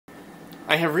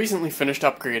I have recently finished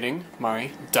upgrading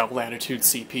my Dell Latitude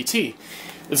CPT.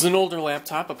 It's an older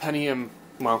laptop, a Pentium,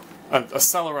 well, a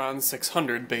Celeron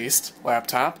 600 based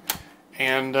laptop,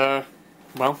 and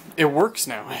well, it works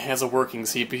now. It has a working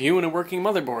CPU and a working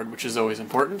motherboard, which is always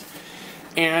important.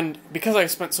 And because I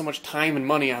spent so much time and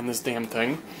money on this damn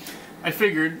thing, I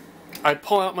figured I'd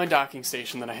pull out my docking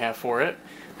station that I have for it.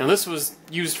 Now this was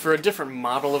used for a different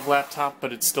model of laptop,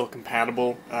 but it's still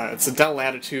compatible. It's a Dell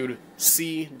Latitude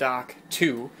C-Dock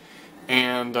 2,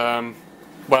 and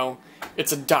well,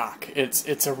 it's a dock.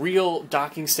 It's a real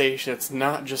docking station. It's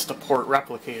not just a port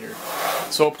replicator.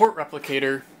 So a port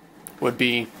replicator would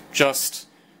be just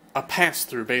a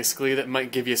pass-through, basically, that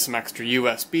might give you some extra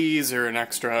USBs or an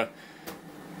extra,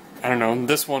 I don't know,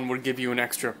 this one would give you an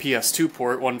extra PS2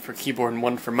 port, one for keyboard and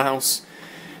one for mouse.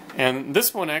 And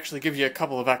this one actually gives you a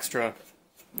couple of extra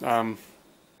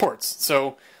ports,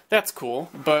 so that's cool.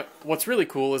 But what's really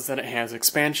cool is that it has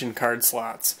expansion card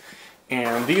slots.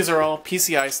 And these are all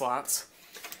PCI slots.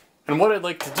 And what I'd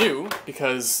like to do,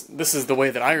 because this is the way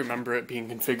that I remember it being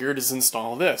configured, is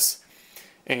install this.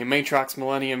 A Matrox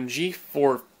Millennium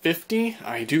G450,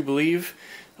 I do believe,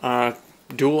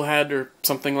 dual head or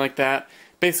something like that.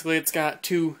 Basically, it's got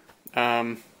two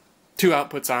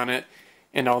outputs on it,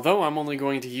 and although I'm only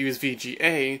going to use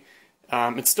VGA,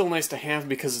 it's still nice to have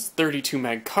because it's a 32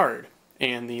 meg card,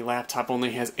 and the laptop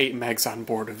only has 8 megs on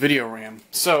board of video RAM.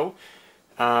 So,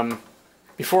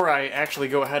 before I actually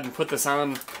go ahead and put this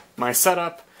on my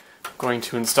setup, I'm going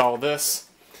to install this,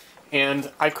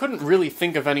 and I couldn't really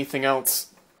think of anything else.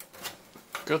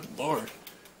 Good lord.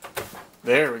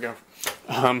 There we go.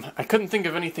 I couldn't think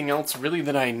of anything else really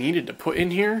that I needed to put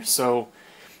in here, so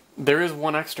there is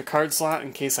one extra card slot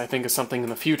in case I think of something in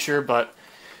the future, but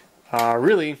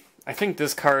really, I think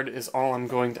this card is all I'm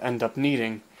going to end up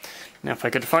needing. Now if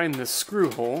I could find this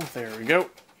screw hole, there we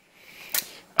go.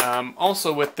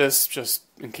 Also with this, just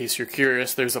in case you're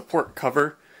curious, there's a port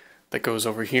cover that goes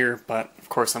over here, but of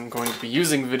course I'm going to be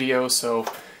using video, so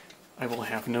I will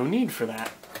have no need for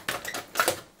that.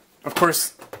 Of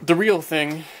course, the real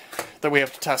thing that we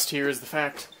have to test here is the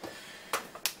fact,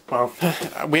 well,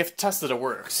 we have to test that it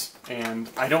works,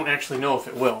 and I don't actually know if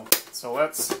it will. So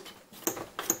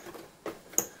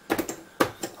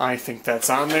I think that's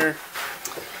on there.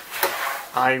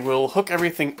 I will hook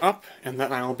everything up, and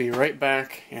then I'll be right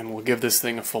back, and we'll give this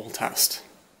thing a full test.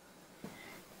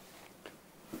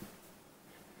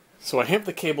 So I have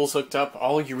the cables hooked up.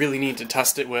 All you really need to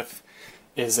test it with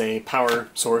is a power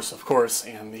source, of course,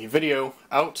 and the video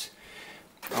out.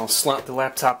 I'll slot the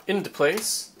laptop into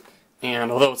place,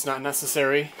 and although it's not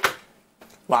necessary,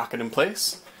 lock it in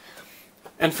place.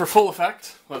 And for full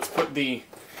effect, let's put the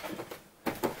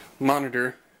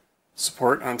monitor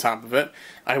support on top of it.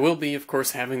 I will be, of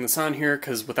course, having this on here,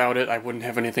 because without it I wouldn't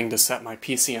have anything to set my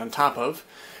PC on top of,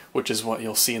 which is what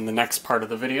you'll see in the next part of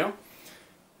the video.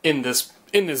 In this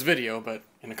video, but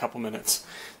in a couple minutes.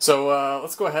 So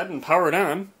let's go ahead and power it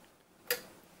on.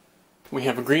 We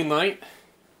have a green light,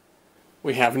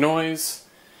 we have noise,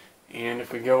 and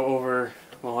if we go over,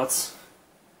 well,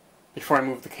 before I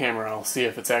move the camera, I'll see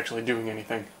if it's actually doing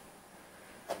anything.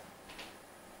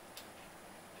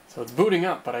 So it's booting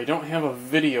up, but I don't have a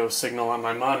video signal on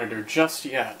my monitor just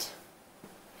yet.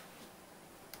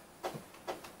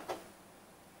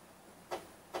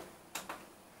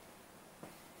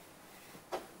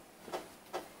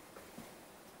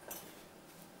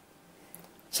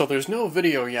 So there's no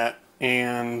video yet,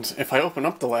 and if I open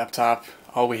up the laptop,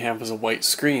 all we have is a white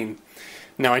screen.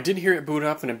 Now I did hear it boot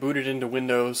up, and it booted into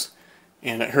Windows,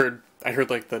 and I heard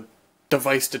like the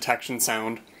device detection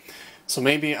sound. So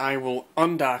maybe I will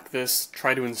undock this,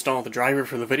 try to install the driver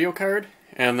for the video card,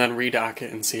 and then redock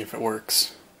it and see if it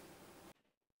works.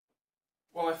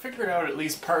 Well, I figured out at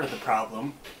least part of the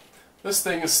problem. This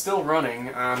thing is still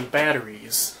running on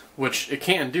batteries, which it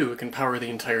can do. It can power the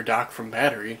entire dock from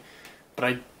battery, but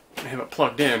I have it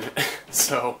plugged in,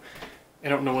 so I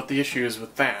don't know what the issue is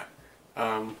with that.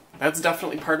 That's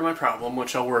definitely part of my problem,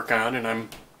 which I'll work on, and I'm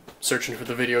searching for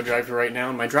the video driver right now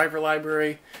in my driver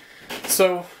library.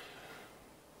 So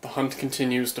the hunt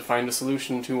continues to find a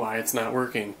solution to why it's not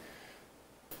working.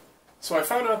 So I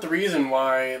found out the reason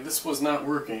why this was not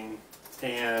working,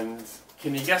 and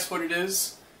can you guess what it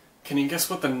is? Can you guess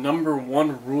what the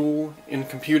 #1 rule in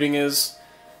computing is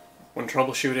when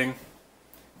troubleshooting?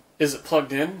 Is it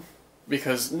plugged in?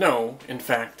 Because no, in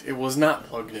fact, it was not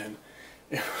plugged in.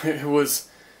 It was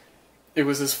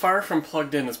as far from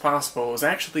plugged in as possible. It was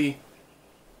actually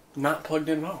not plugged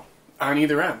in at all, on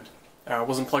either end. It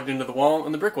wasn't plugged into the wall,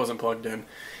 and the brick wasn't plugged in.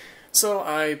 So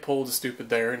I pulled a stupid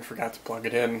there and forgot to plug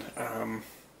it in.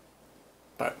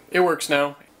 But it works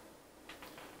now.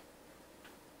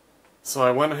 So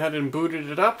I went ahead and booted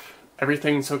it up.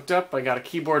 Everything's hooked up. I got a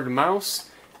keyboard and mouse,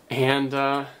 and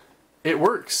it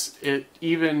works. It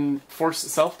even forced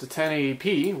itself to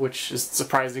 1080p, which is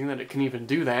surprising that it can even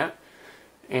do that.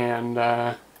 And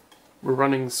we're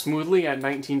running smoothly at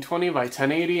 1920 by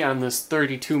 1080 on this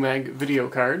 32 meg video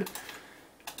card.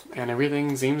 And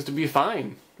everything seems to be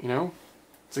fine, you know?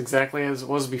 It's exactly as it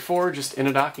was before, just in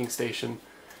a docking station.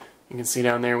 You can see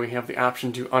down there we have the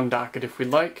option to undock it if we'd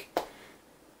like.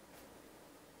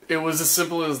 It was as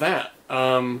simple as that.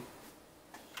 So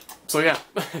yeah,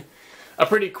 a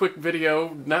pretty quick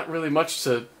video, not really much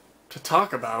to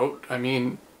talk about. I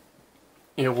mean,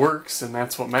 it works and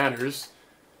that's what matters.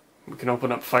 We can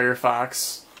open up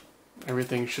Firefox.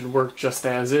 Everything should work just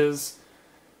as is.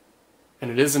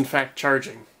 And it is in fact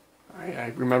charging.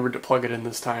 I remembered to plug it in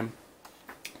this time.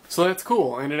 So that's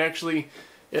cool, and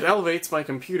it elevates my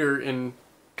computer in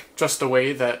just a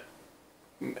way that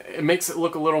it makes it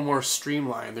look a little more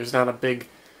streamlined. There's not a big,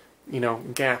 you know,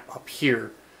 gap up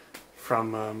here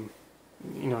from,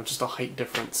 you know, just a height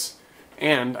difference.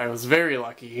 And I was very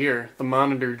lucky here. The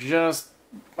monitor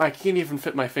I can't even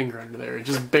fit my finger under there. It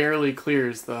just barely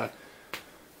clears the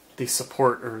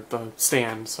support or the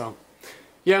stand, so.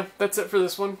 Yeah, that's it for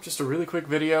this one. Just a really quick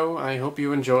video. I hope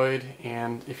you enjoyed,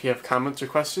 and if you have comments or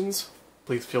questions,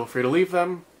 please feel free to leave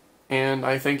them, and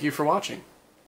I thank you for watching.